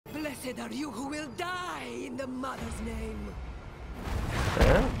Blessed are you who will die in the Mother's name.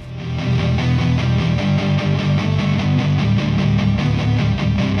 Huh?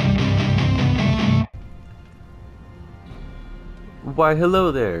 Why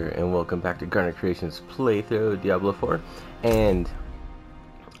hello there, and welcome back to Garner Creations playthrough of Diablo 4. And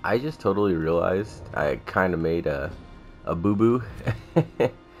I just totally realized I kind of made a boo-boo.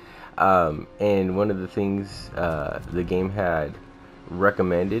 And one of the things the game had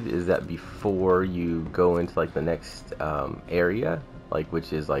recommended is that before you go into like the next area, like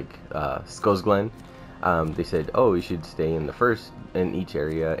which is like Skull's Glen, they said, oh, you should stay in each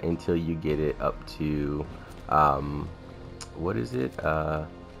area until you get it up to what is it?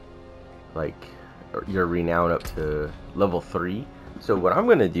 Like your renown up to level 3. So what I'm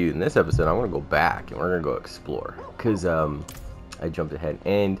gonna do in this episode, I'm gonna go back and we're gonna go explore, cause I jumped ahead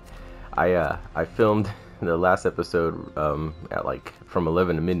and I filmed the last episode at like from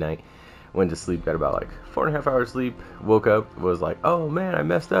 11 to midnight. Went to sleep, got about like 4.5 hours sleep. Woke up, was like, oh man, I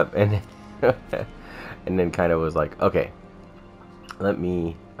messed up, and and then kind of was like, okay, let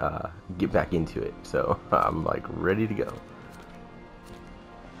me get back into it. So I'm like ready to go.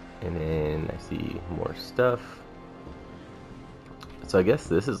 And then I see more stuff. So I guess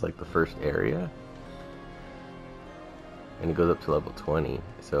this is like the first area. And it goes up to level 20.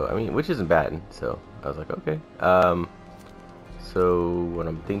 So, I mean, which isn't bad. So I was like, okay. So what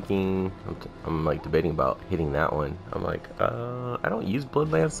I'm thinking, I'm like debating about hitting that one. I'm like, I don't use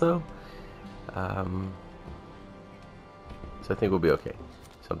Bloodlands though. So I think we'll be okay.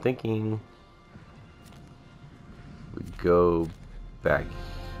 So I'm thinking we go back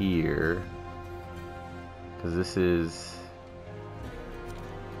here, because this is,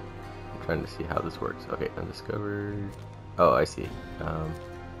 I'm trying to see how this works. Okay, undiscovered. Oh, I see.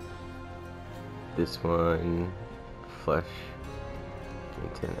 This one, flesh.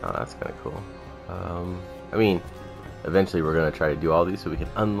 Oh, that's kind of cool. I mean, eventually we're gonna try to do all these so we can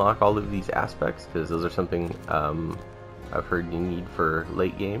unlock all of these aspects, because those are something I've heard you need for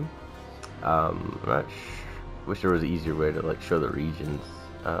late game. I'm not wish there was an easier way to like show the regions.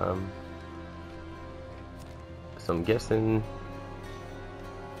 So I'm guessing.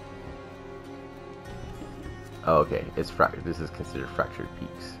 Oh, okay. It's fractured. This is considered fractured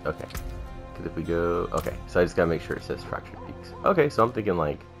peaks. Okay. Because if we go, okay. So I just gotta make sure it says fractured peaks. Okay. So I'm thinking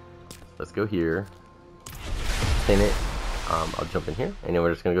like, let's go here, pin it. I'll jump in here, and then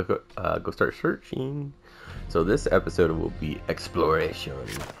we're just gonna go start searching. So this episode will be exploration,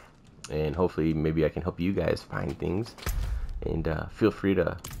 and hopefully maybe I can help you guys find things. And feel free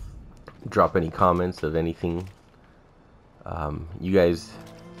to drop any comments of anything you guys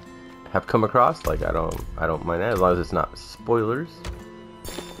have come across. Like I don't mind that as long as it's not spoilers.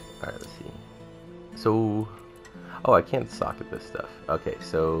 All right, let's see. So, oh, I can't socket this stuff. Okay,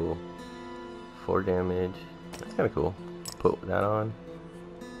 so 4 damage. That's kind of cool. Put that on.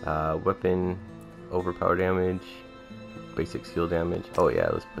 Weapon overpower damage. Basic skill damage. Oh yeah,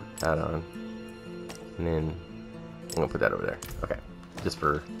 let's put that on. And then I'm gonna put that over there. Okay, just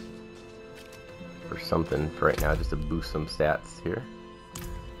for something for right now, just to boost some stats here.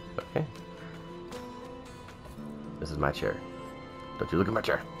 Okay. This is my chair. Don't you look at my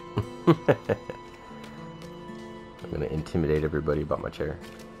chair. I'm gonna intimidate everybody about my chair.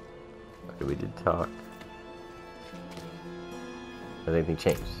 Okay, we did talk. Has anything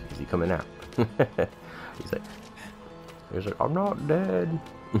changed? Is he coming out? He's like, I'm not dead.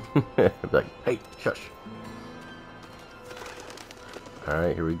 I'd be like, hey, shush.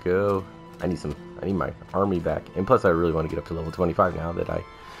 Alright, here we go. I need my army back. And plus I really want to get up to level 25 now that I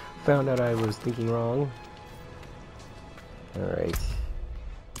found out I was thinking wrong. Alright.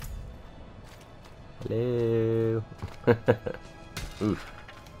 Hello. Oof.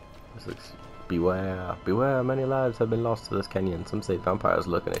 This looks, beware. Beware, many lives have been lost to this canyon. Some say vampires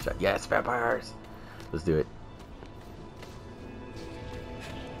looking at you. Yes, vampires! Let's do it.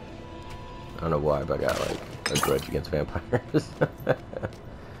 I don't know why, but I got like a grudge against vampires.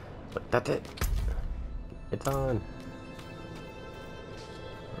 But that's it. It's on.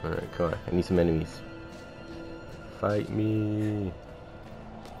 Alright, come on. I need some enemies. Fight me.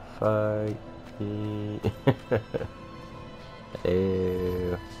 Fight me.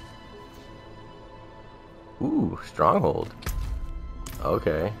 Ew. Ooh, stronghold.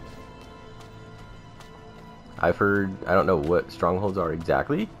 Okay. I've heard, I don't know what strongholds are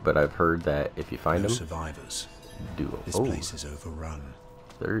exactly, but I've heard that if you find them, survivors. Do them. This place is overrun.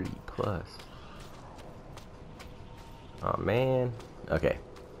 30 plus. Oh man. Okay.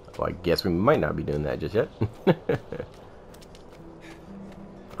 Well, I guess we might not be doing that just yet.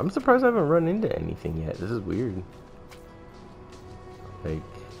 I'm surprised I haven't run into anything yet. This is weird. Like,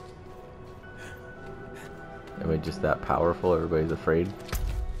 Am I just that powerful? Everybody's afraid.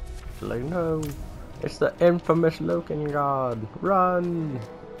 They're like, no, it's the infamous looking god. Run!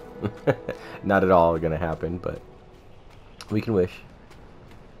 Not at all gonna happen, but we can wish.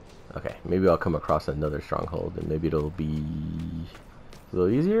 Okay, maybe I'll come across another stronghold, and maybe it'll be a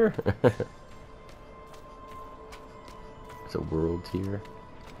little easier. It's a world tier,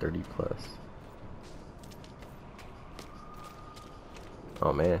 30 plus.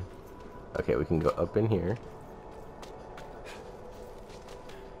 Oh man. Okay, we can go up in here.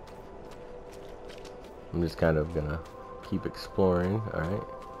 I'm just kind of gonna keep exploring. Alright.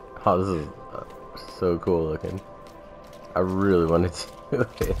 Oh, this is so cool looking. I really want to do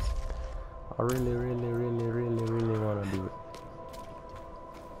it. I really want to do it.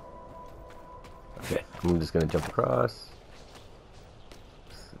 Okay, I'm just gonna jump across.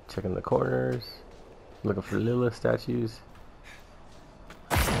 Checking the corners. Looking for Lilith statues.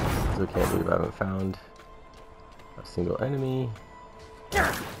 Still can't believe I haven't found a single enemy.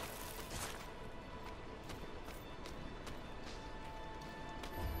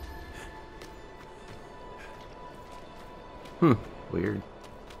 Weird.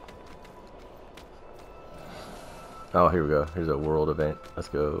 Oh, here we go. Here's a world event. Let's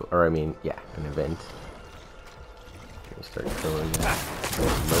go. Or I mean, yeah, an event. Let me start killing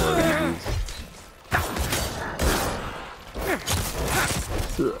lower EVs.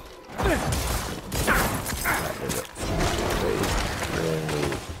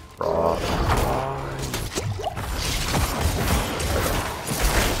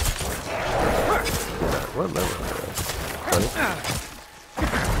 What level are they? 20?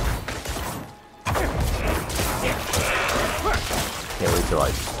 Can't wait till I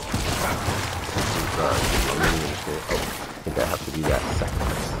I think I have to do that second.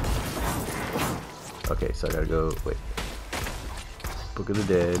 Okay, so I gotta go, wait. Book of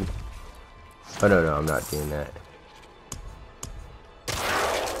the Dead. Oh no, I'm not doing that.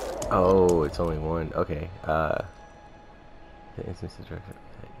 Oh, it's only one. Okay, the instance direction.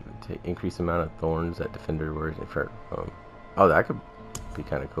 Increase the amount of thorns that defender wears in front. Oh, that could be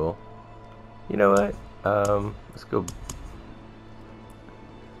kind of cool. You know what? Let's go.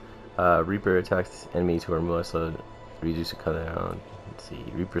 Reaper attacks enemies who are molested. Reduce to cut down. Let's see.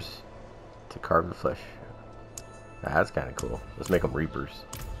 Reapers to carve the flesh. That's kind of cool. Let's make them Reapers.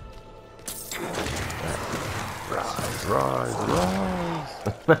 Rise, rise,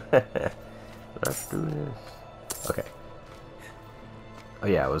 rise! Let's do this. Okay. Oh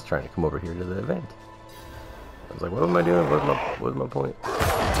yeah, I was trying to come over here to the event. I was like, what am I doing? What's my point?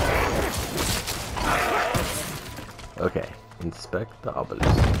 Okay, inspect the obelisk.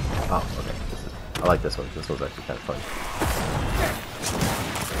 Oh, okay. I like this one. This one's actually kind of fun.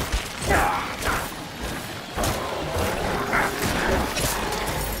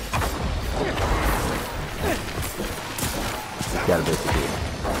 You gotta basically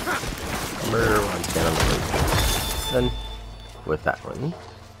stand on the plate. Then with that one.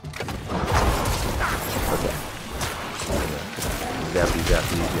 Okay. Zappy,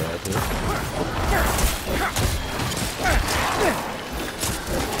 yeah.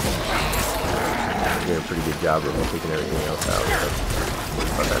 Doing a pretty good job of taking everything else out.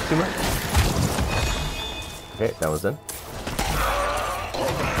 Not that too much. Okay, that was done.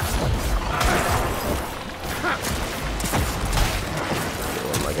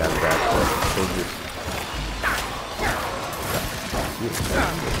 Oh my god, that's so good.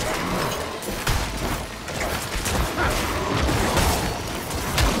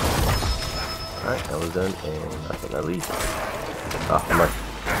 Alright, that was done, and last but not least. Oh, I'm like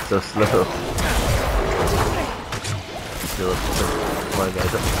so slow. Come on,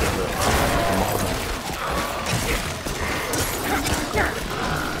 guys, up.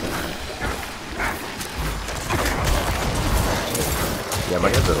 Yeah, my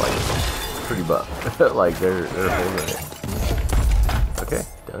guys are like pretty buff. Like they're holding it. Okay,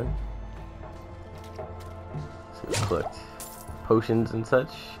 done. So we collect potions and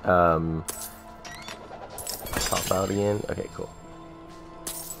such. Pop out again. Okay, cool.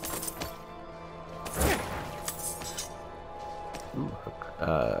 Ooh,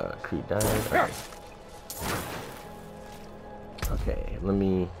 crude died. Okay,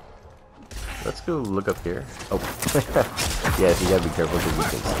 let's go look up here. Oh, yeah, so you gotta be careful because you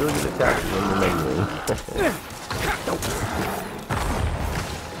can still get attacked when you're measuring.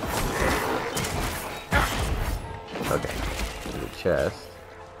 Okay, there's a chest.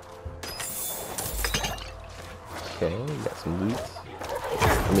 Okay, we got some loot. I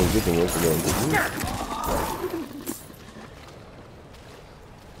mean, good thing is we're getting good loot.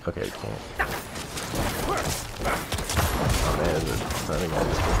 Okay, we can't. Oh man, there's a guy.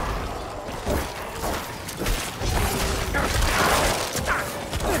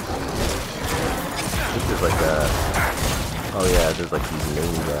 think there's like a... Oh yeah, there's like these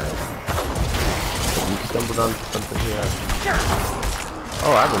main guys. Have you stumbled on something here?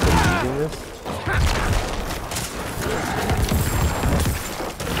 Oh, I haven't been using this?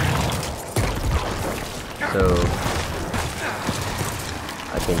 So...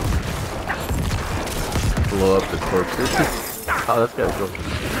 I can blow up the corpses. Oh, that's kinda cool.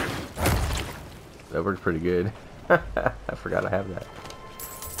 That works pretty good. I forgot I have that.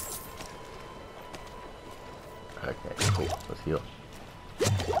 Okay, cool. Let's heal.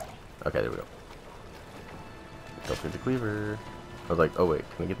 Okay, there we go. Go through the cleaver. I was like, oh wait,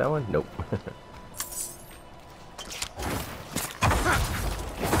 can I get that one? Nope.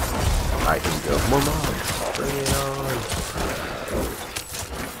 Alright, here we go. More mobs. Bring it on.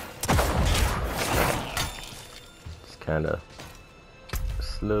 Just kind of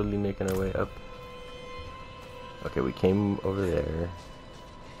slowly making our way up. Okay, we came over there.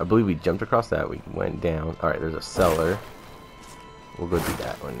 I believe we jumped across that. We went down. Alright, there's a cellar. We'll go do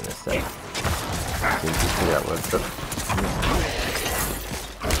that one in a sec. Figure out what's up.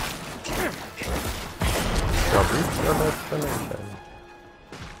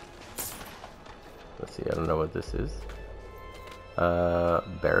 Let's see, I don't know what this is.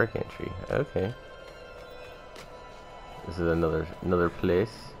 Barrack entry. Okay. This is another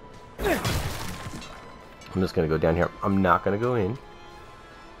place. I'm just gonna go down here. I'm not gonna go in.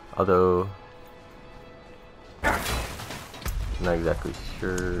 Although I'm not exactly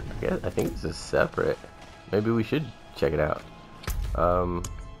sure. I think this is separate. Maybe we should check it out.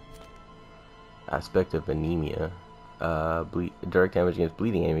 Aspect of anemia. Direct damage against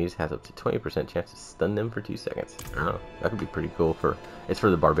bleeding enemies has up to 20% chance to stun them for 2 seconds. I don't know. That could be pretty cool for. It's for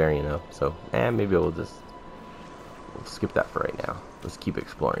the barbarian though. So, maybe we'll skip that for right now. Let's keep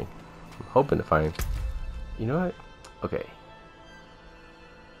exploring. I'm hoping to find. You know what? Okay.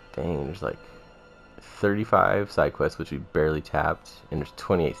 Dang, there's like 35 side quests which we barely tapped, and there's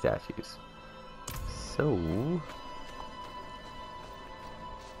 28 statues. So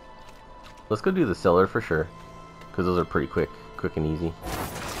let's go do the cellar for sure, because those are pretty quick and easy.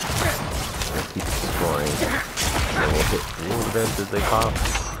 Let's keep exploring. And we'll hit world events as they pop.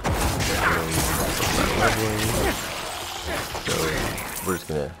 So we're just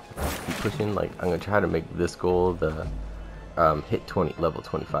gonna keep pushing. Like, I'm gonna try to make this goal the hit level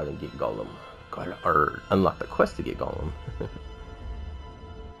 25 and get Golem, or unlock the quest to get Golem.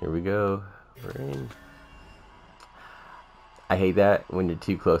 Here we go. We're in. I hate that when you're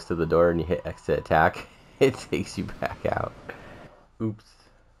too close to the door and you hit X to attack, it takes you back out. Oops.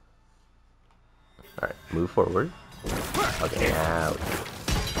 Alright, move forward. Okay, now.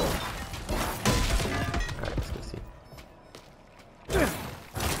 Alright, let's go see.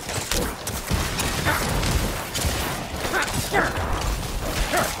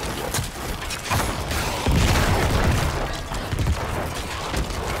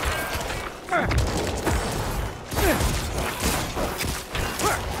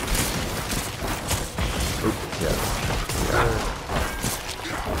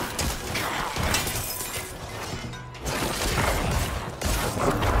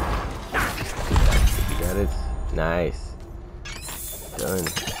 Nice. Done.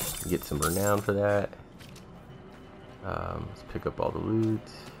 Get some renown for that. Let's pick up all the loot.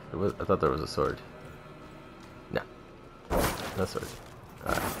 I thought there was a sword. No. No sword.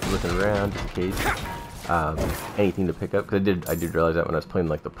 Looking around just in case. Anything to pick up, because I did realize that when I was playing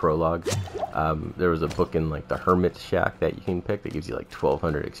like the prologue, there was a book in like the Hermit's Shack that you can pick that gives you like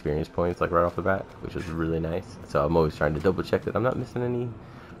 1200 experience points like right off the bat, which was really nice. So I'm always trying to double check that I'm not missing any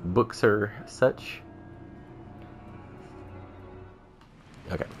books or such.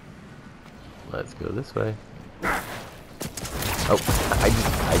 Okay, let's go this way. Oh, I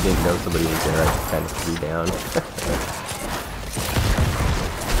didn't know somebody was there. I just kind of flew down.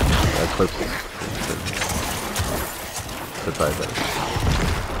 Surprise that.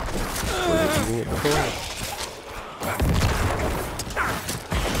 Was it using it before?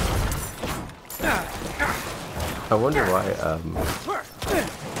 I wonder why,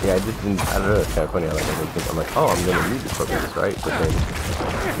 yeah, I just didn't, I don't know, it's kind of funny. I'm like, oh, I'm going to read the corpses, right? But then,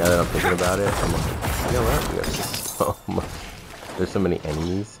 now that I'm thinking about it, I'm like, you know what? We have so much. There's so many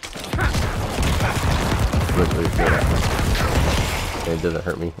enemies. Literally, and it doesn't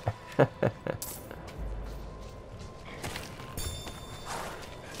hurt me.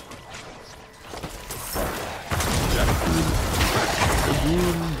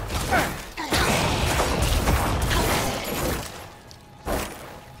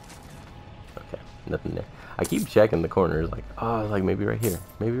 Okay, nothing there. I keep checking the corners, like, oh, like maybe right here,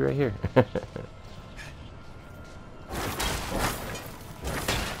 maybe right here.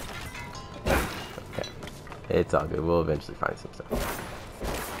 Okay. It's all good. We'll eventually find some stuff.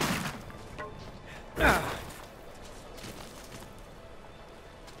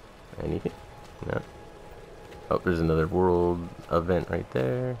 Anything? No. Oh, there's another world event right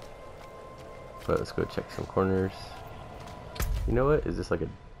there. But let's go check some corners. You know what? Is this like a...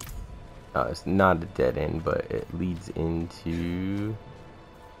 it's not a dead end, but it leads into...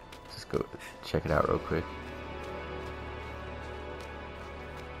 Just go check it out real quick.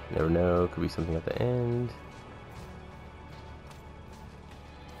 Never know. Could be something at the end.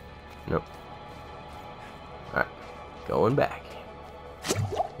 Nope. Alright. Going back.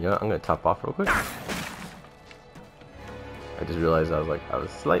 You know what? I'm going to top off real quick. I just realized I was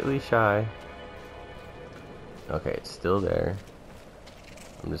slightly shy. Okay, it's still there.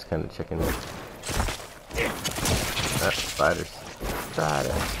 I'm just kind of checking it. Spiders.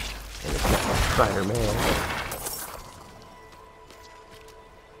 Spider. And it's not Spider-Man.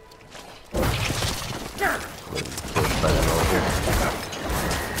 Kill Spider-Man over here.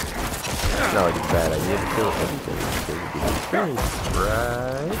 It's not like it's a bad idea to kill everything because it gives you experience,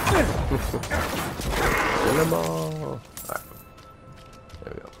 right? Kill them all. Alright.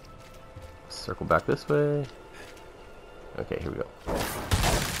 There we go. Circle back this way. Okay, here we go.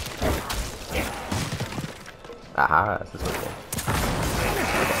 Aha, that's this one again.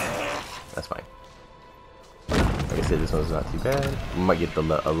 That's fine. Like I said, this one's not too bad. We might get a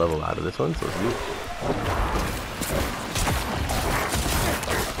level out of this one, so let's do it.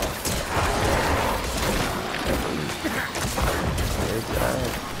 There's that.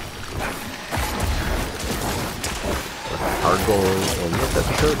 Our goal in this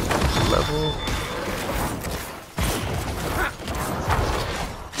episode is level.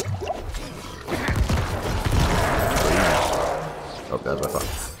 Oh, that was my fault.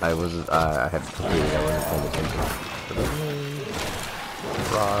 I had completely, I wasn't paying attention.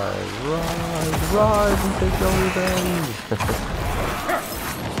 Rise and take your revenge!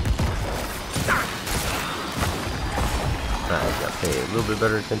 I gotta pay a little bit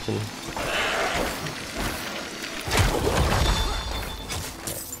better attention.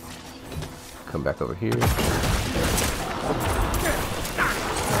 Come back over here.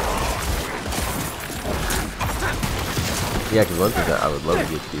 Yeah, because one thing that I would love to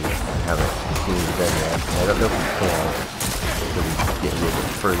get to, I haven't seen the dead man. I don't know if we can, because we get a little bit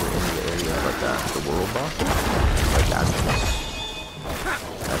further into the area, like the world boss. Like that.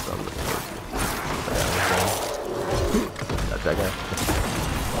 That's what I'm looking forward to. That's that guy.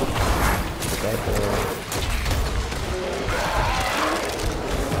 That guy.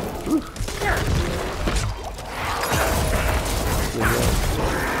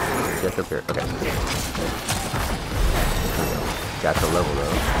 Get up here. Okay. Got the level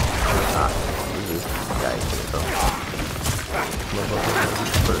though.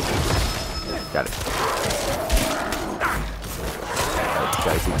 Got it.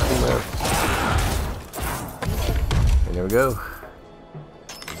 Gotta keep clean up. And there we go.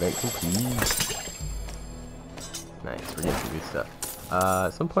 Event complete. Nice, we're getting some good stuff.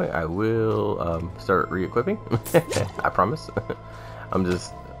 At some point I will start re-equipping. I promise. I'm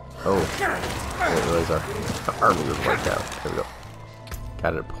just... Oh, I didn't realize our army was wiped out. There we go.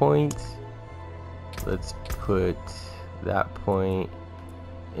 Got a point. Let's put that point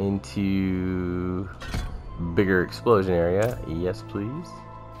into bigger explosion area. Yes, please.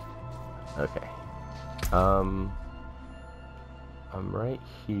 Okay. I'm right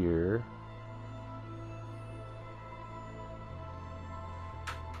here.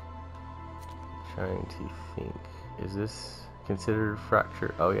 Trying to think. Is this considered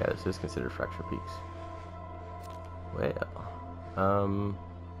fracture? Oh yeah, this is considered fracture peaks. Well,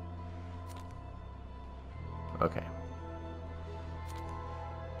 okay.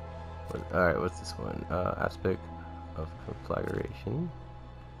 Alright, what's this one? Aspect of conflagration.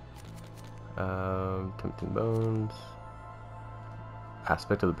 Tempting bones.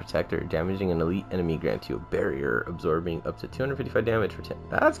 Aspect of the protector. Damaging an elite enemy grants you a barrier, absorbing up to 255 damage for 10.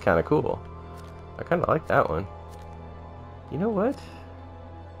 That's kind of cool. I kind of like that one. You know what?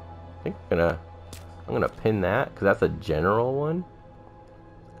 I think I'm gonna pin that because that's a general one.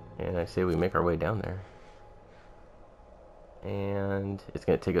 And I say we make our way down there. And it's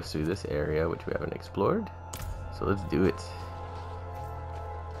gonna take us through this area which we haven't explored. So let's do it.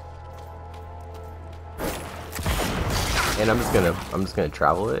 And I'm just gonna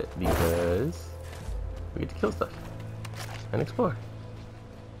travel it because we get to kill stuff and explore.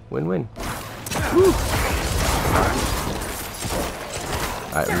 Win-win. Woo!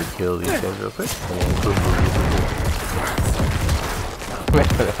 Alright, let me kill these guys real quick.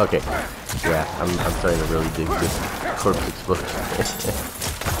 Okay. Yeah, I'm starting to really dig this corpse explosion.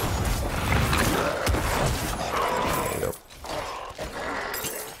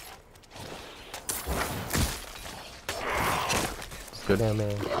 Go down,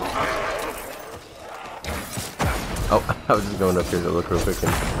 man. Oh, I was just going up here to look real quick,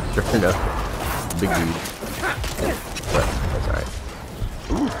 and sure enough, big dude. But that's alright.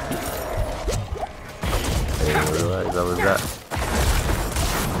 I didn't realize that was that.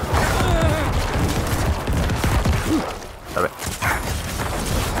 Stop it.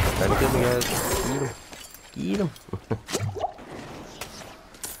 Trying to get me, guys. Get him.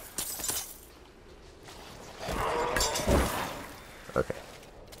 Okay.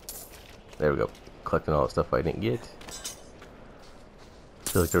 There we go. Collecting all the stuff I didn't get. I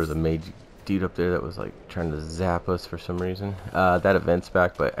feel like there was a mage dude up there that was like trying to zap us for some reason. That event's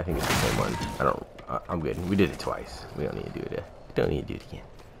back, but I think it's the same one. I'm good. We did it twice. We don't need to do it. We don't need to do it again.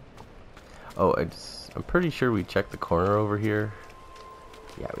 Oh, I'm pretty sure we checked the corner over here.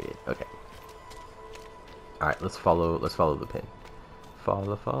 Yeah, we did. Okay. All right, let's follow the pin.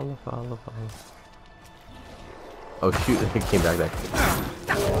 Follow. Oh shoot! It came back there.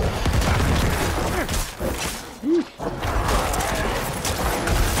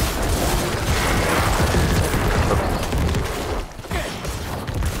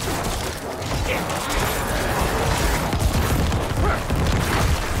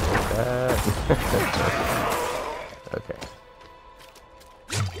 Okay.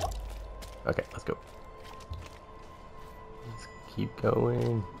 Okay, let's go. Let's keep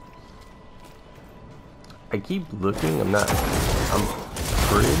going. I keep looking, I'm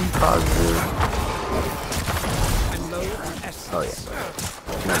pretty positive. Oh yeah.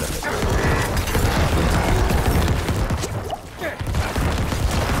 No.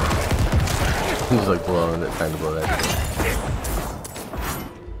 I'm just like blowing it, trying to blow that thing.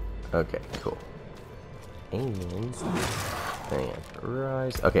 Okay, cool. And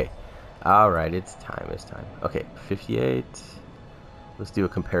rise. Okay. Alright, it's time. Okay, 58. Let's do a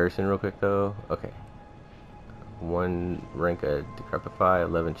comparison real quick though. Okay. 1 rank of decapify,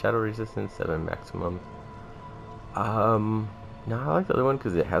 11 shadow resistance, 7 maximum. No, I like the other one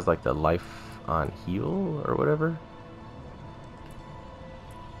because it has like the life on heal or whatever.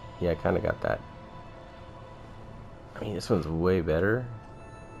 Yeah, I kind of got that. I mean, this one's way better.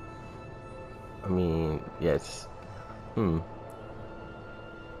 I mean, yeah, it's let's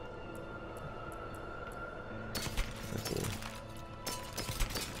see.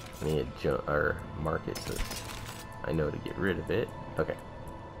 I need to jump or mark it so I know to get rid of it. Okay.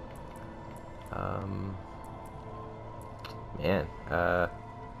 Man.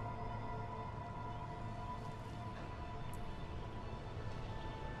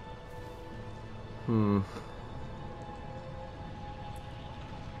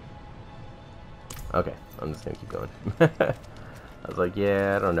 Okay, I'm just gonna keep going. I was like,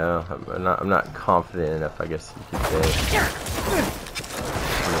 yeah, I don't know. I'm not confident enough, I guess you could say.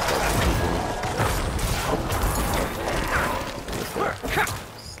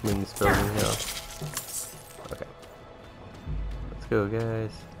 Sling spells in here. Okay. Let's go,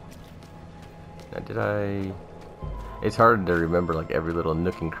 guys. Now, did I... It's hard to remember, like, every little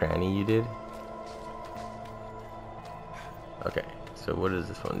nook and cranny you did. Okay, so what does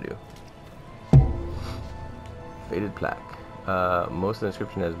this one do? Faded plaque. Most of the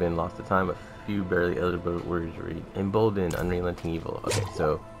inscription has been lost to time. A few barely eligible words read. Emboldened, unrelenting evil. Okay,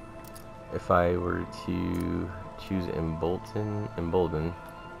 so if I were to choose embolden,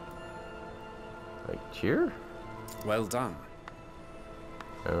 like cheer? Well done.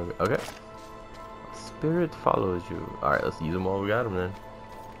 Okay. Spirit follows you. Alright, let's use them while we got them then.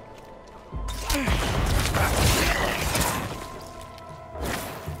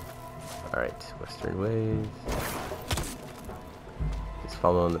 Alright, western ways. Just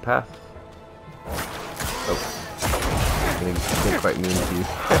following the path. Oh. I didn't quite mean to.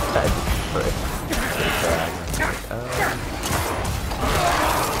 Okay,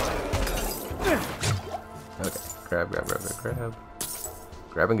 grab.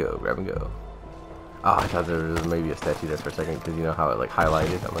 Grab and go. Ah, I thought there was maybe a statue there for a second because you know how it like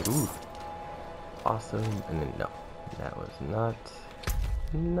highlighted. I'm like, ooh, awesome. And then no, that was not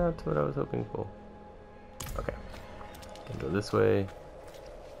what I was hoping for. Okay, can go this way.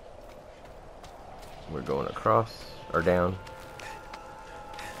 We're going across or down.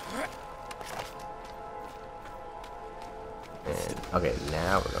 And okay,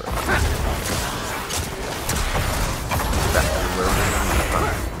 now we're going.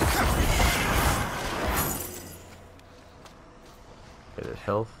 Okay, there's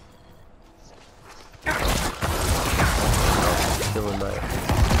health. Killing by it.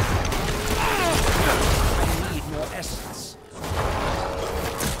 I need more essence.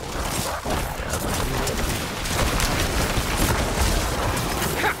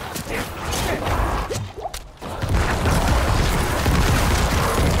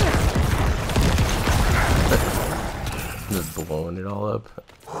 blowing it all up.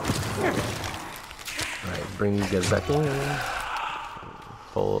 Alright, bring these guys back in.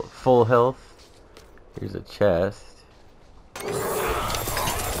 Full health. Here's a chest.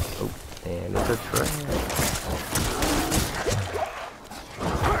 Oh, and it's a trap.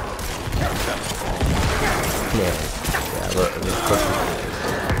 Yeah, look,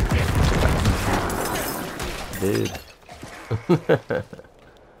 dude.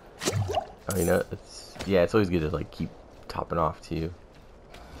 Oh, you know, it's always good to like keep topping off too.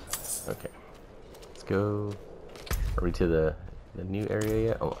 Okay, let's go. Are we to the new area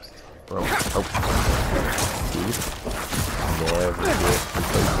yet? Almost. We're almost. Oh, see, never get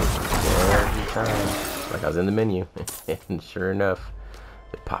complacent. Every time, like I was in the menu, and sure enough,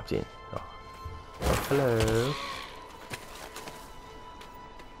 it popped in. Oh, hello.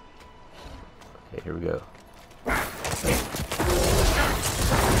 Okay, here we go.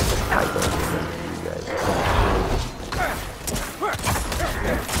 I don't remember you guys.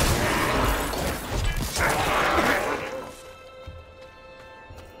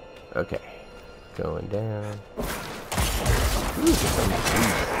 Okay, going down. Ooh,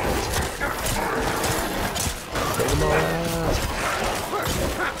 take them all out.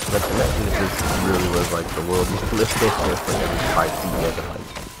 But imagine if this really was like the world we live in, just like every 5 feet you have to like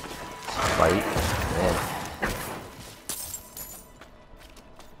fight. Man.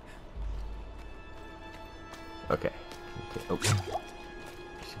 Okay. Okay.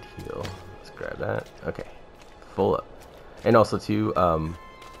 Should heal. Let's grab that. Okay. Full up. And also too,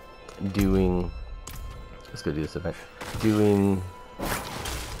 let's go do this event. Doing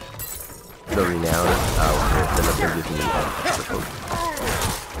the renown, then up there gives me extra potions.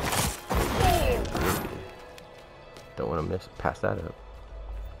 Don't want to pass that up.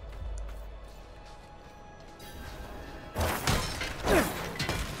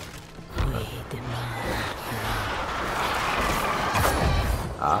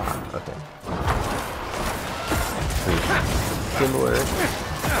 Okay. Similar,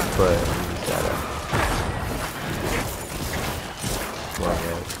 but use that up.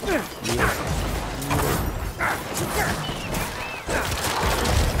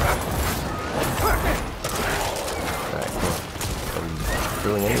 Alright, cool. Are we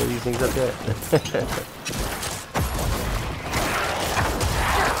doing any of these things up yet?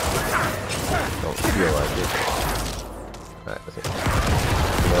 Don't feel like it. Alright, let's see.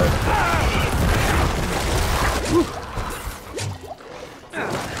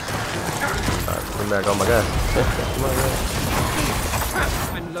 Come back on my guy. Come on, guys.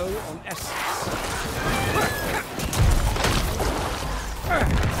 I'm low on essence.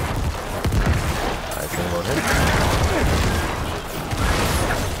 Alright, 10 more hits.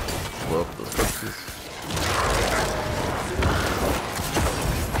 Blow up those corpses.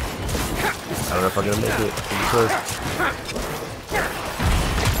 I don't know if I'm gonna make it.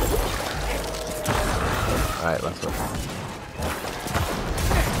 Alright, last one.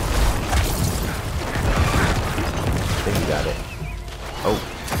 I think you got it. Oh,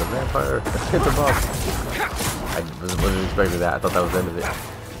 the vampire hit the boss. I wasn't expecting that. I thought that was the end of it.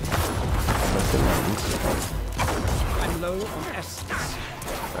 I'm low on essence.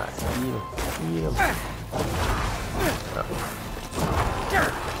 Alright, eat him. Oh.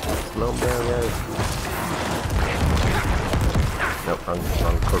 Slow him down, guys. Nope,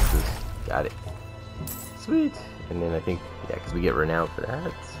 wrong corpses. Got it. Sweet. And then I think, yeah, because we get renowned for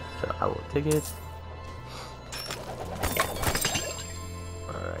that. So I will take it.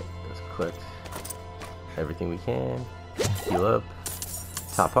 Alright, let's collect everything we can. Heal up.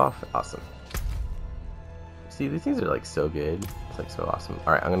 Top off. Awesome. See, these things are like so good. It's like so awesome.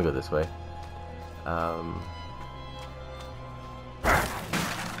 Alright, I'm gonna go this way.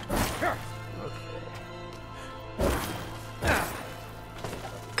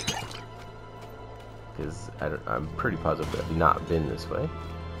 Because I'm pretty positive I've not been this way.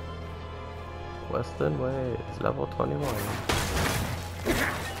 Western way is level 21.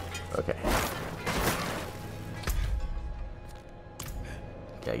 Okay.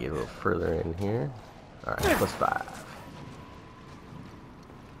 Gotta get a little further in here. Alright, +5.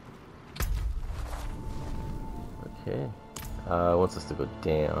 Okay. Wants us to go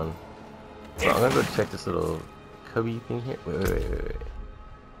down. So I'm gonna go check this little cubby thing here. Wait.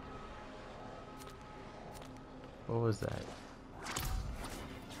 What was that?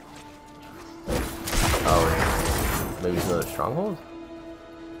 Oh, maybe it's another stronghold?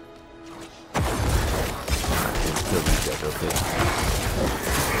 I can kill these guys real quick.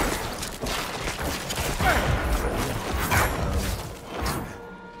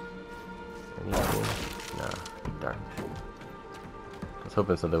 Anything? Nah, darn. I was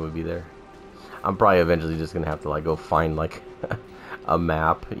hoping something would be there. I'm probably eventually just gonna have to like go find like a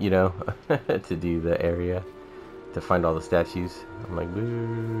map, you know, to do the area, to find all the statues. I'm like,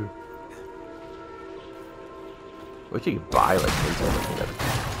 boo. Wish you could buy like things or anything.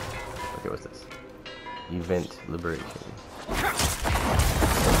 Okay, what's this? Event liberation.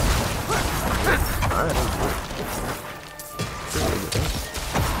 Alright,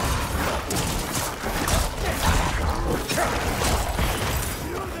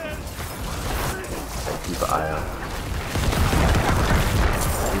 keep an eye on.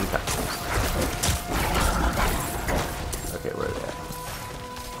 Okay, where are they at?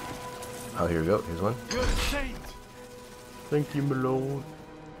 Oh, here we go. Here's one. Thank you, my lord.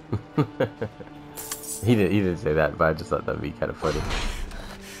 He didn't say that, but I just thought that'd be kind of funny.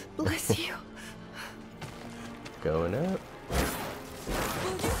 Bless you. Going up.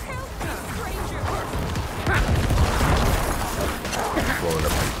 Will you help me, stranger? Blowing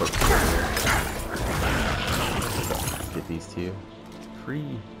up my corpse. Get these two.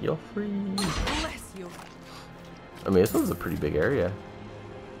 Free. You're free. Bless you. I mean, this one's a pretty big area.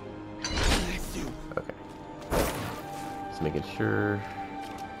 Okay. Just making sure.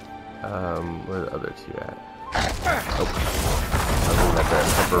 Where are the other two at? Oh. I was looking at that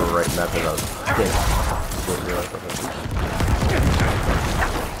upper right map and I was dead. Didn't realize I was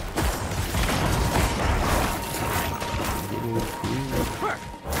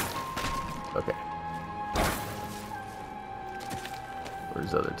okay.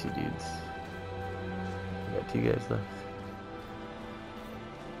 Where's the other two dudes? We got two guys left.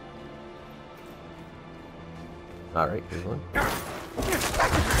 Alright, here's one.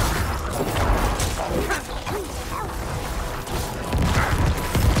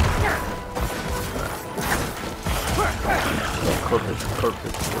 Corpses,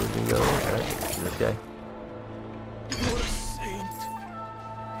 where we can go. Alright, this guy.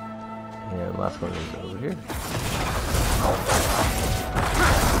 And last one is over here.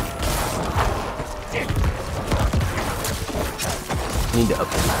 You need to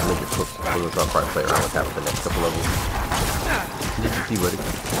update to make your corpse so I'll probably play around with that for the next couple levels. Just to see what it can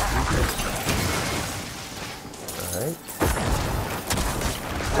do. Alright.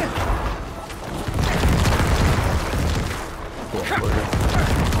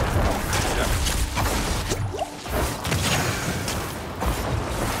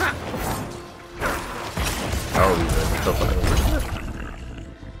 Oh, he's so funny.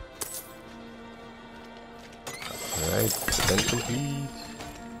 Alright, event complete.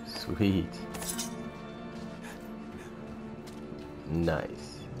 Sweet.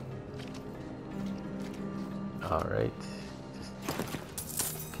 Nice. Alright. Just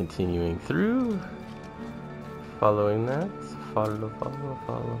continuing through. Following that. Follow.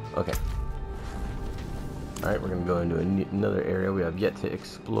 Okay. Alright, we're gonna go into another area we have yet to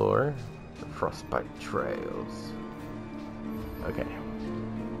explore. The Frostbite Trails. Okay.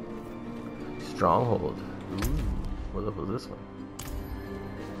 Stronghold. Ooh. What level is this one?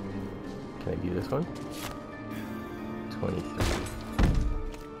 Can I do this one? 23.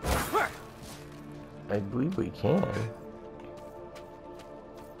 I believe we can.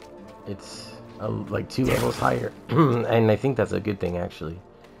 It's like 2 levels higher. And I think that's a good thing, actually.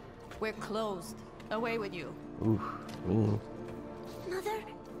 We're closed. Away with you. Oof, mean. Mother?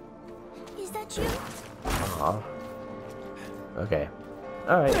 Is that you? Aw. Okay.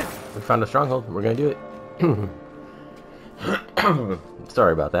 Alright. We found a stronghold. We're gonna do it.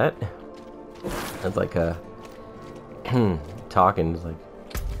 Sorry about that. It's like talking is like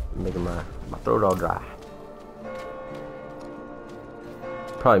making my throat all dry.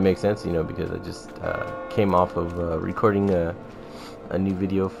 Probably makes sense, you know, because I just came off of recording a new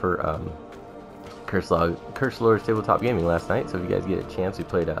video for Curse Lord's Tabletop Gaming last night. So if you guys get a chance, we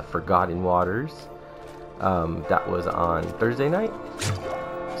played Forgotten Waters. That was on Thursday night.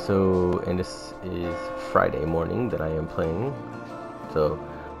 So, and this is Friday morning that I am playing. So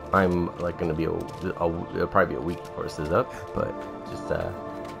I'm like gonna be it'll probably be a week before this is up, but just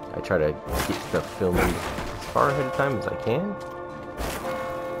I try to get stuff filming as far ahead of time as I can.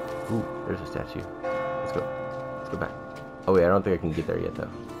 Ooh, there's a statue. Let's go back. Oh wait, I don't think I can get there yet though.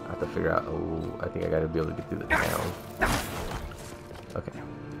 I have to figure out. Oh, I think I gotta be able to get through the town. Okay.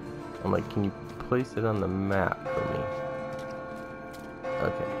 I'm like, can you place it on the map for me?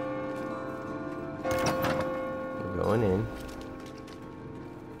 Okay. We're going in.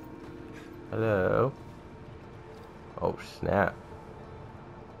 Hello. Oh snap.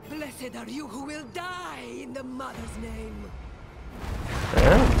 Blessed are you who will die in the mother's name.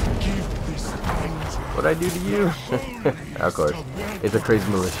 Huh? What'd I do to you? Of course. It's a crazy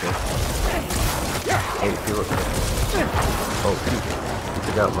militia. Hey, oh, shoot. You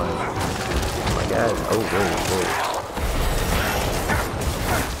took out my god. Oh, whoa.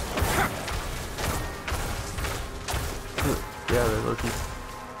 Yeah, they're lucky.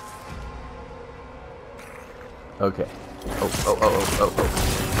 Okay. Oh.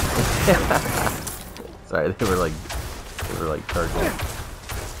 Sorry, they were like charging.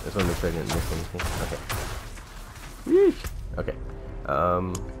 Just want to make sure I didn't miss anything. Okay. Yeesh. Okay.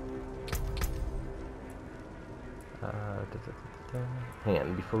 Hang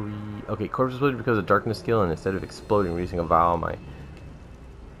on, before we... Okay, corpse exploded because of darkness skill, and instead of exploding, releasing a vial, my...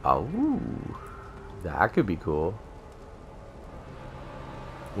 Oh, that could be cool.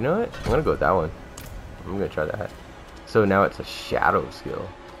 You know what? I'm gonna go with that one. I'm gonna try that. So now it's a shadow skill.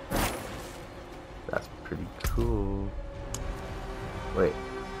 That's pretty cool. Wait.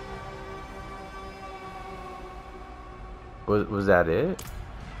 Was that it?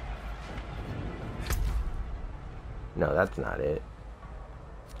 No, that's not it.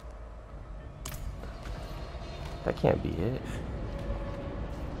 That can't be it.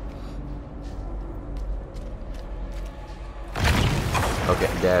 Okay,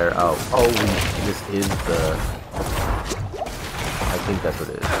 there. Oh, this is the... I think that's what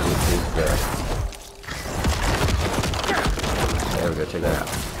it is. This is the... There we go, check that out.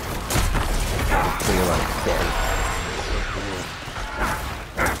 So you're like, damn. So cool.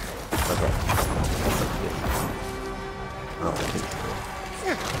 Okay. Oh,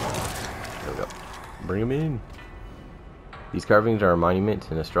 there we go. Bring him in. These carvings are a monument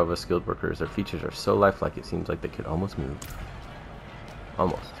to Nostrova's skilled workers. Their features are so lifelike it seems like they could almost move.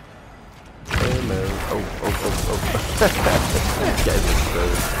 Almost. Hello. Oh. These guys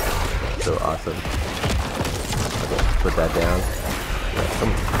are so awesome. Okay, put that down. Yeah, come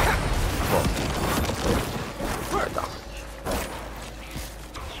on.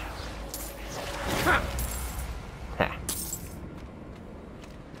 Ha.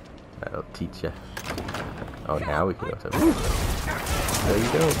 That'll teach ya. Oh, now we can go to... There you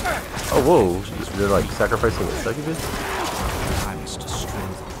go. Oh, whoa. They're like sacrificing a succubus?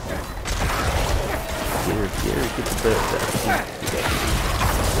 Get the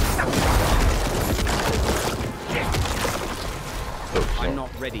I'm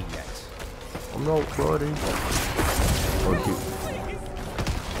not ready yet. I'm not ready. Oh shoot. Okay.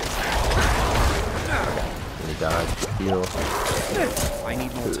 Let me dodge, heal. I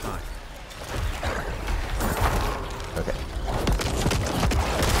need more time. Okay.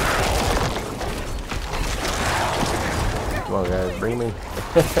 Come on guys, bring me.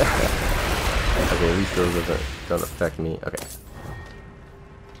 Okay, at least those don't affect me. Okay.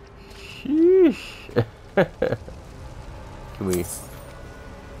 Sheesh. Can we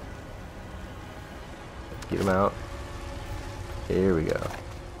get him out? Here we go.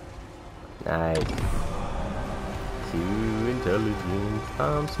 Nice. Too intelligent.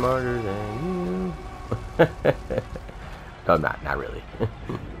 I'm smarter than you. No, I'm not really.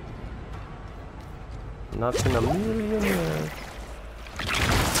 Not in a million years.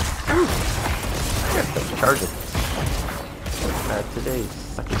 Charging. Today,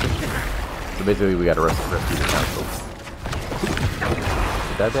 sucky. So basically, we gotta rescue the council.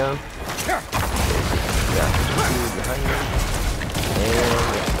 Put that down. Yeah. Behind me. And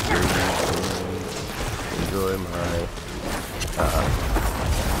enjoy my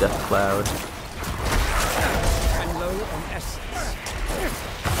death cloud. I'm low on essence.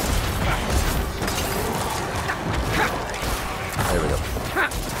 There we go.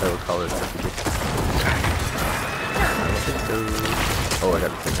 I will call her succubus. Oh, I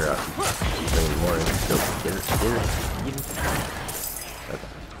gotta take her out. She's bringing more in. Go, get her. Okay.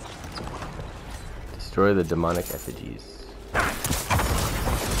 Destroy the demonic effigies.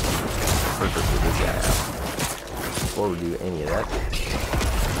 First, let's do this guy out. Before we do any of that.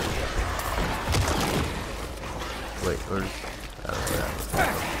 Wait, where's... I don't know.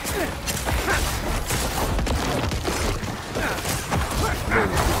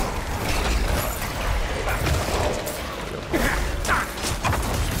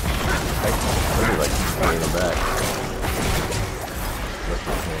 Back.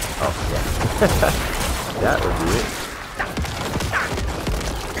 Oh, yeah. That would be it.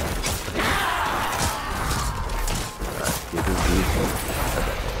 Alright, get this dude.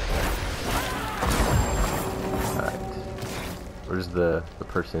 Okay. Alright. Where's the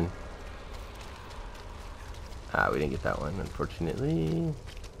person? Ah, we didn't get that one, unfortunately.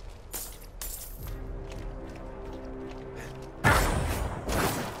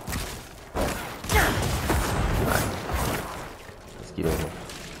 Get in here.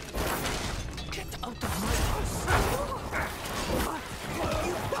 Get out of my house.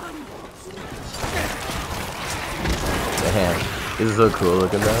 Man, this is so cool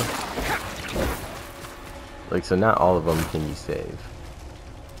looking though. Like, so not all of them can you save.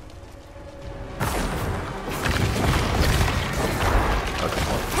 Okay.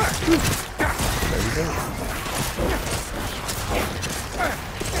 Everything?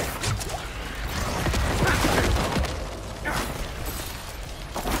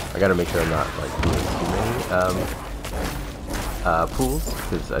 I gotta make sure I'm not like doing too many pools,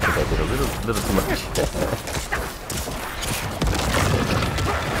 because I think I did a little too much.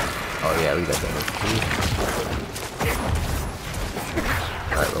 Oh yeah, we got that.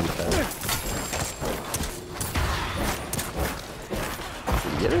 Alright, one more time.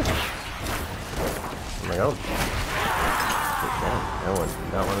 Did you get it? Oh my god. That one did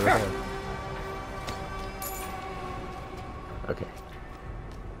not want to go down. Okay.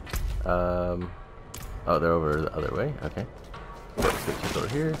 Oh, they're over the other way. Okay. Switch this over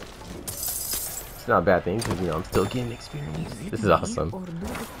here. It's not a bad thing because, you know, I'm still getting experience. This is awesome. Or do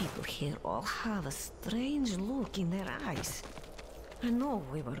the people here all have a strange look in their eyes? I know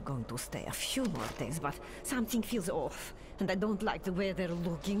we were going to stay a few more days, but something feels off, and I don't like the way they're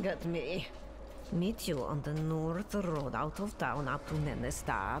looking at me. Meet you on the north road out of town up to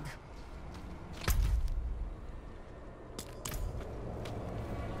Nenestad.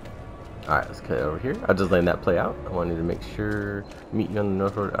 Alright, let's cut it over here. I'll just letting that play out. I wanted to make sure. Meet you on the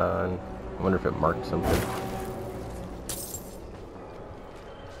north road. I wonder if it marked something.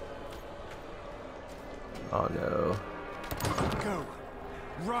 Oh no. Go.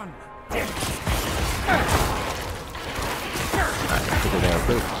 Run. Alright, take it down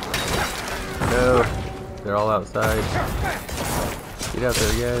quick. No. They're all outside. Get out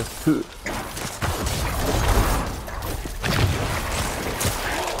there, guys.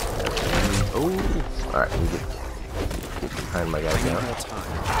 Oh, alright, we get behind my guys now.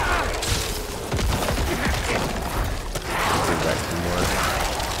 Bring back some more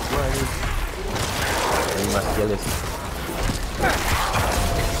sliders. And my skeleton.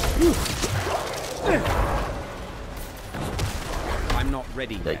 I'm not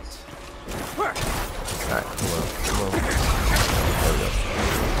ready yet. Yikes. Alright, come on. There we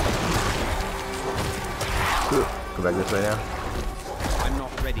go. Go back this way now. I'm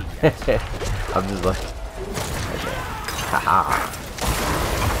not ready yet. I'm just like, okay. Haha.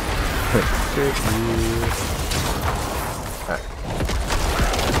 Trick you. Alright.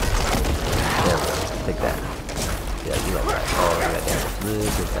 There we go. Take that. Yeah, you like that. Oh, yeah,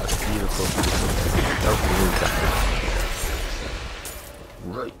 damage. Look at that. Beautiful, beautiful.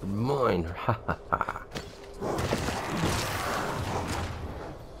 Nope, right, mine. Haha.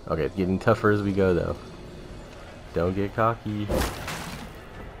 Okay, it's getting tougher as we go, though. Don't get cocky.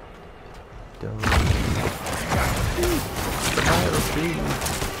 Don't.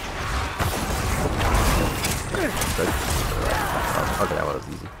 Okay, that one was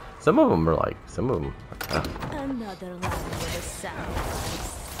easy. Some of them are like, some of them are tough. Another one with a sacrifice.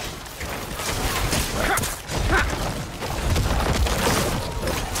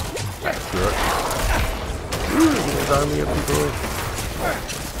 Alright, sure. Ooh, there's an army of people.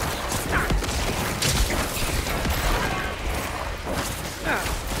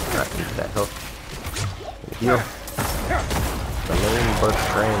 Alright, need that help. Heal. The lane birth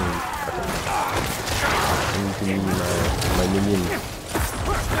friend. Okay. Into my minion.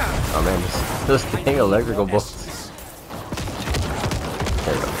 Oh man, this thing electrical bolts.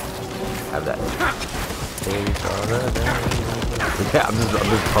 There we go. Have that. Yeah, I'm just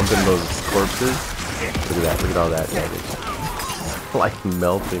pumping those corpses. Look at that, look at all that damage. Like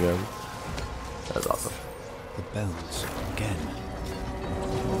melting them. That's awesome. The bells again.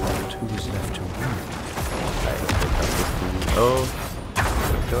 But who is left to win? Alright, let's pick up this dude. Oh,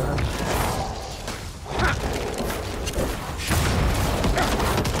 go ahead.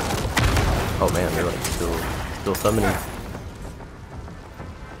 Oh man, they're like still summoning.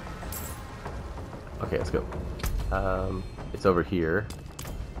 Okay, let's go. It's over here.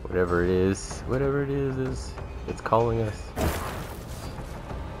 Whatever it is it's calling us.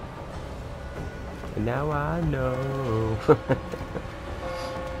 And now I know.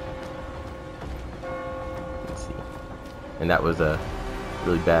 Let's see. And that was a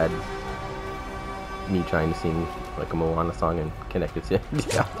really bad me trying to sing like a Moana song and connect it to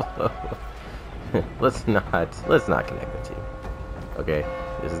Diablo. Let's not connect the two. Okay,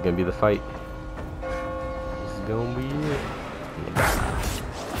 this is gonna be the fight. This is gonna be it.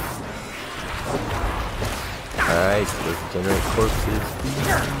 Alright, so let's generate corpses.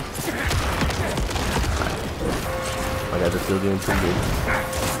 My guys are still doing pretty good.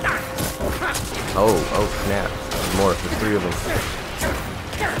 Oh snap. There's more, there's 3 of them.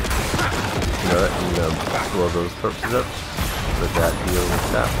 You know what, I'm gonna blow those corpses up. Let that deal with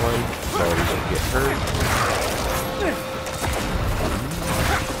that one. So we don't get hurt.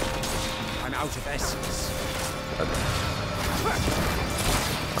 I'm out of essence. Okay.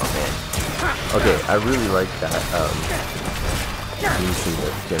 Oh man. Okay, I really like that using the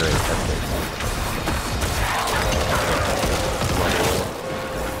generate essence.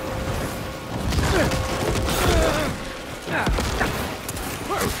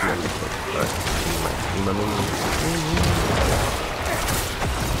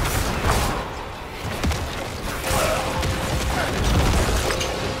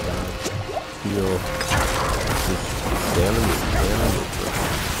 Heal. Just stay on the move. Stay on the move.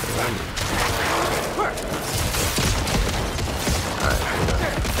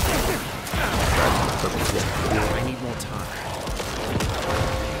 Alright, I need more time.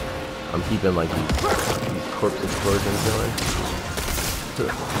 I'm keeping like these corpse explosions going.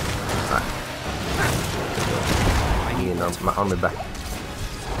 Alright. I need my armor back.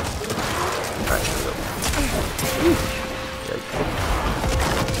 Alright, here we go. Yikes.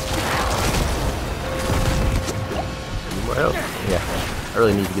 Any more help? Yeah. I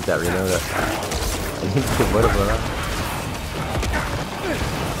really need to get that Reno. I need to get whatever.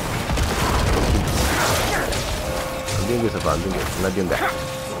 I'm doing good so far. I'm doing good. I'm not doing bad.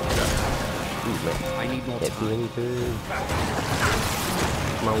 Ooh, man. I need more Can't do time. anything.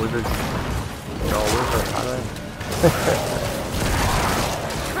 Come on, wizards. They're all wizards. Alright.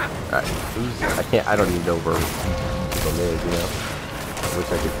 I don't even know where people is, you know? I wish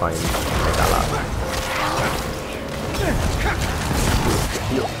I could find that lot.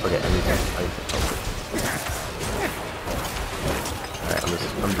 Heal. Okay, I need to Alright, I'm just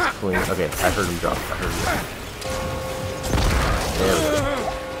swinging. Okay, I heard him drop. There we go.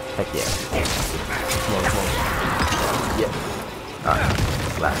 Heck yeah. Come on. Yeah. Alright.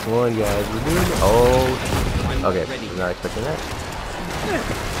 Last one, guys. We're doing it. Oh. Okay, I'm not expecting that.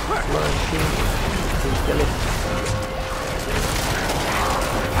 Come on, kill it.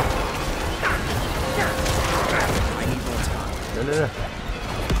 I need more time. No.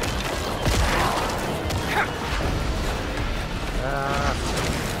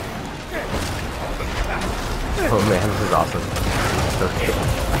 Oh man, this is awesome. Okay.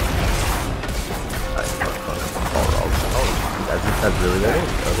 Oh, that's really good.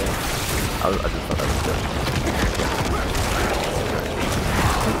 Okay. I just thought that was good.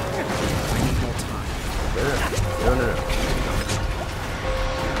 I need more time. No.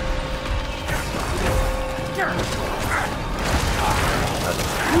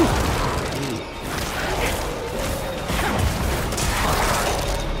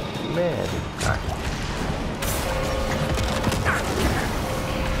 Man.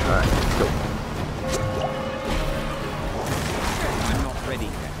 Alright, let's go. I'm not ready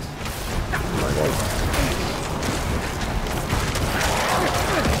yet. Come on, guys.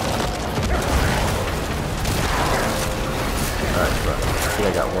 Alright, bro. I think I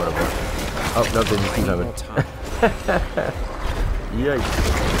got one of them. Oh, no, they just keep coming. Yikes.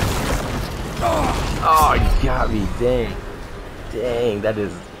 Oh, you got me. Dang. Dang, that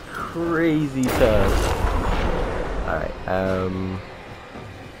is crazy tough. Alright,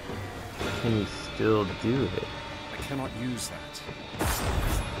 can we still do it? I cannot use that.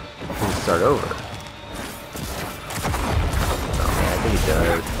 Can we start over? Oh man, I think it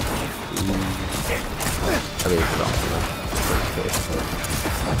does. I mean, it's awesome.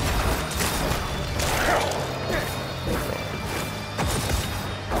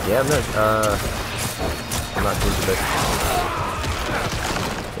 Yeah, I'm not doing the best.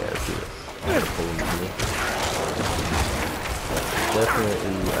 Yeah, let's do this. I'm gonna pull him to me.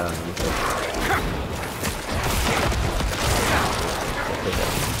 Definitely,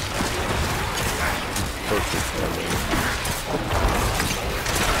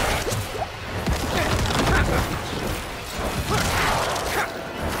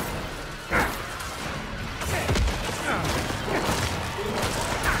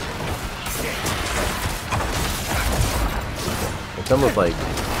 it's almost like,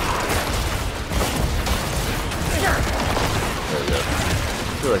 there we go. I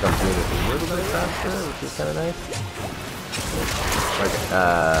feel like I'm doing this a little bit faster, which is kind of nice. Like,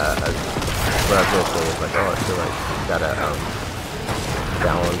 what I was gonna say is like, oh, I feel like you gotta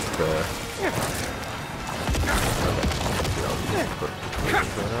balance the.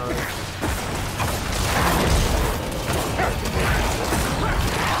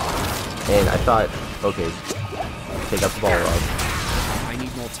 And I thought, okay, take out the ball rod. I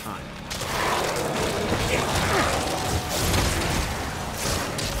need more time.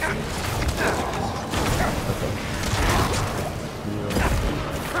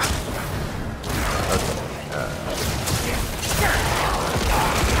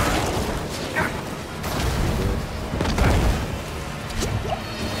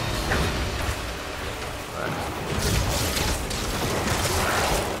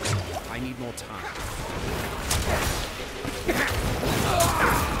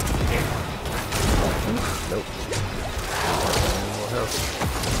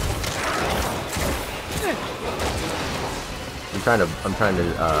 I'm trying to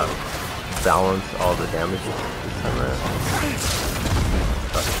balance all the damage this time around.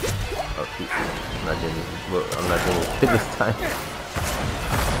 Oh shoot. I'm not doing it this time.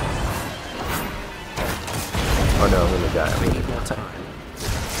 Oh no, I'm gonna die.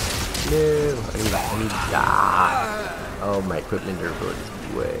 No, I need oh, my equipment durability is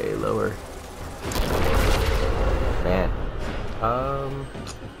way lower. Man.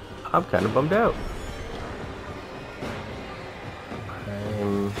 I'm kind of bummed out.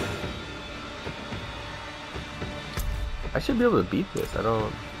 I should be able to beat this. I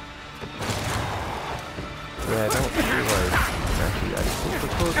don't feel like it's actually that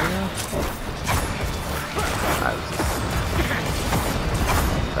difficult now. I was just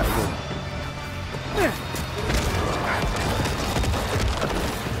trying to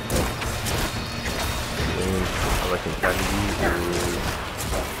all I can try to do is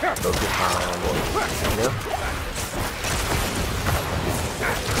focus on one, you know?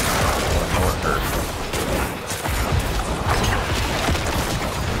 More earth.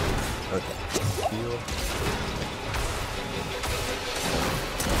 Okay, heal.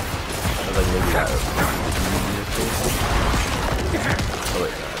 I was like maybe that would be easier to oh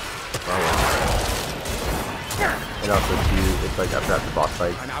wait, wrong one. And also too, it's like after the boss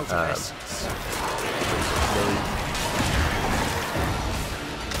fights, that's the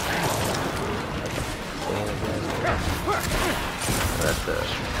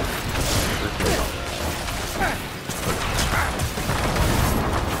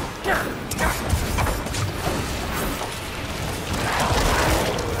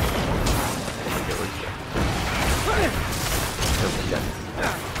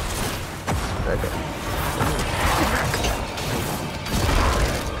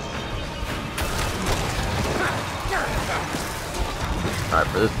alright,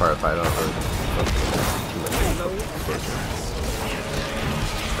 for this part, if I don't really too much closer.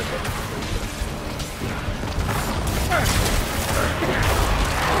 Okay.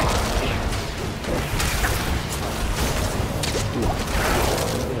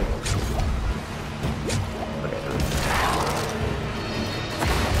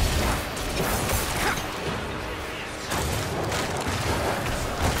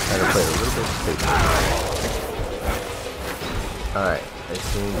 Gotta play a little bit safer. Alright, I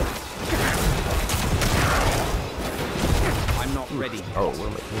think I'm not ready. Oh, what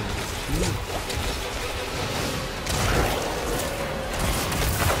am I doing?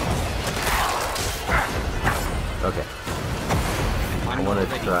 Okay. I want to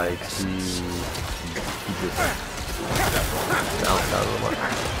try to keep this balanced out a little more.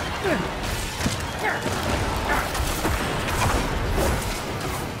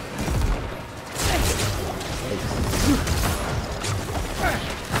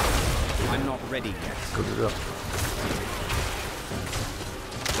 I'm not ready yet. Go.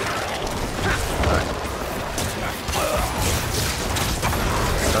 Alright.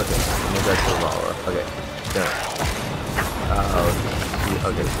 Okay, maybe that's a lower. Okay, done.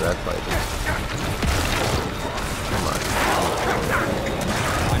 Okay, so that's like come on.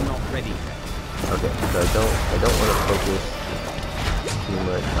 I'm not ready yet. Okay, so I don't want to focus too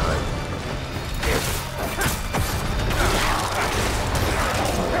much on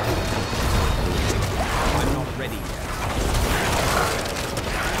I'm not ready yet.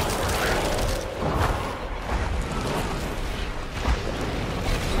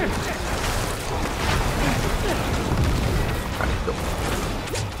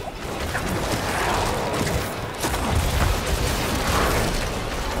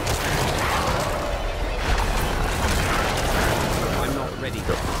 I'm not ready yet.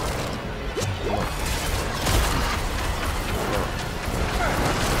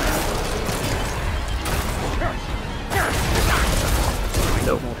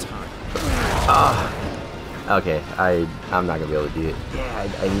 Nope. Okay, I'm not gonna be able to do it. Yeah,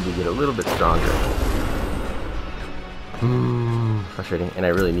 I need to get a little bit stronger. Frustrating, and I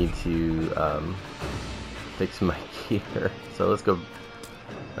really need to fix my gear. So let's go.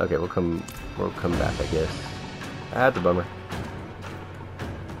 Okay, we'll come back, I guess. That's a bummer.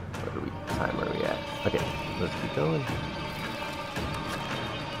 What time are we at? Okay, let's keep going.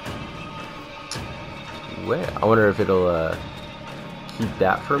 Well, I wonder if it'll keep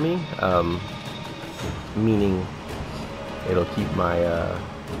that for me. Meaning it'll keep my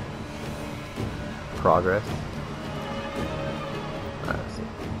progress. Let's see.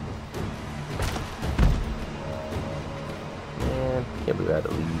 Man, can't believe I had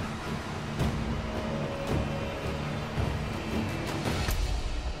to leave.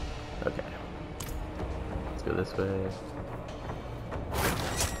 Okay. Let's go this way.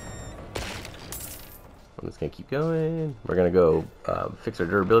 I'm just gonna keep going. We're gonna go fix our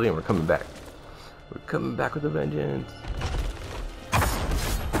durability, and we're coming back. We're coming back with a vengeance.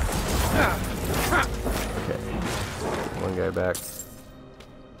 Okay, one guy back.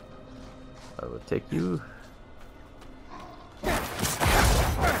 I will take you.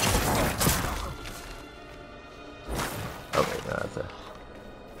 Oh wait, no, that's a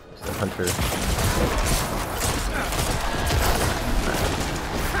hunter.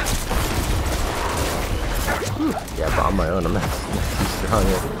 Yeah, but on my own, I'm not too strong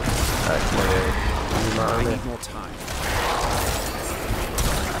yet. Alright, come on, I need more time.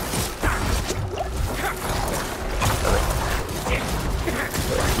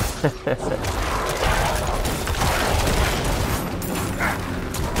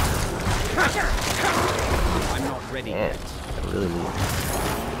 I'm not ready. Man, I really need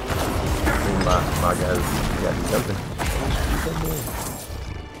my guys gotta do something.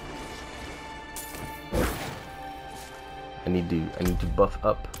 I need to buff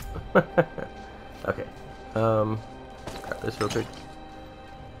up. Okay. Grab this real quick.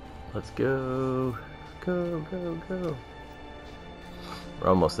 Let's go. Go. We're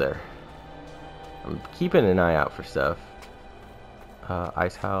almost there. I'm keeping an eye out for stuff.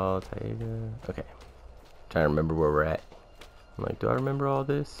 Ice Howl, Taiga. Okay. Trying to remember where we're at. I'm like, do I remember all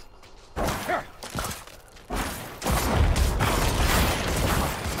this?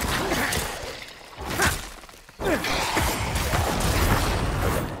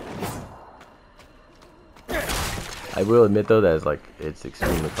 I will admit though that it's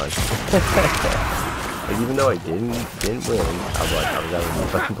extremely fun. Like, even though I didn't win, I was having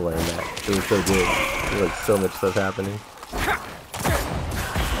fun playing that. It was so good. There was like so much stuff happening.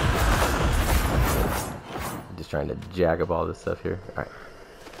 Just trying to jack up all this stuff here. All right.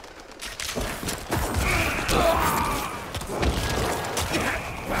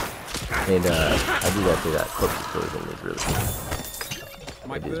 And I do have to say that corpse explosion is really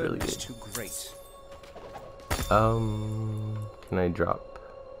good. It is really good. Too great. Can I drop?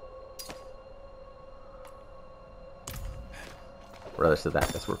 Rather so that,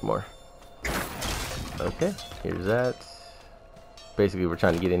 that's worth more. Okay, here's that. Basically, we're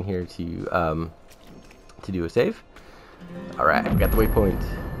trying to get in here to do a save. All right, we got the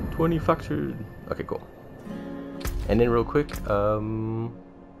waypoint. 20 fractured. Okay, cool. And then real quick, oh,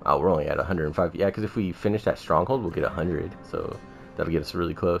 we're only at 105. Yeah, because if we finish that stronghold, we'll get 100. So that'll get us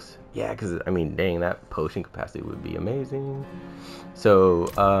really close. Yeah, because I mean, dang, that potion capacity would be amazing. So,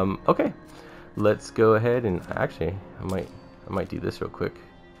 okay, let's go ahead and actually, I might do this real quick.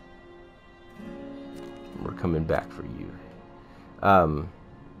 We're coming back for you.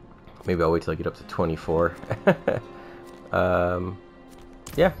 Maybe I'll wait till I get up to 24.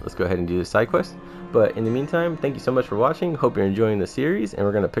 Yeah, let's go ahead and do the side quest. But in the meantime, thank you so much for watching. Hope you're enjoying the series, and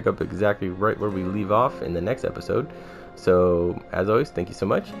we're going to pick up exactly right where we leave off in the next episode. So, as always, thank you so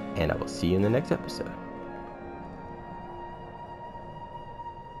much, and I will see you in the next episode.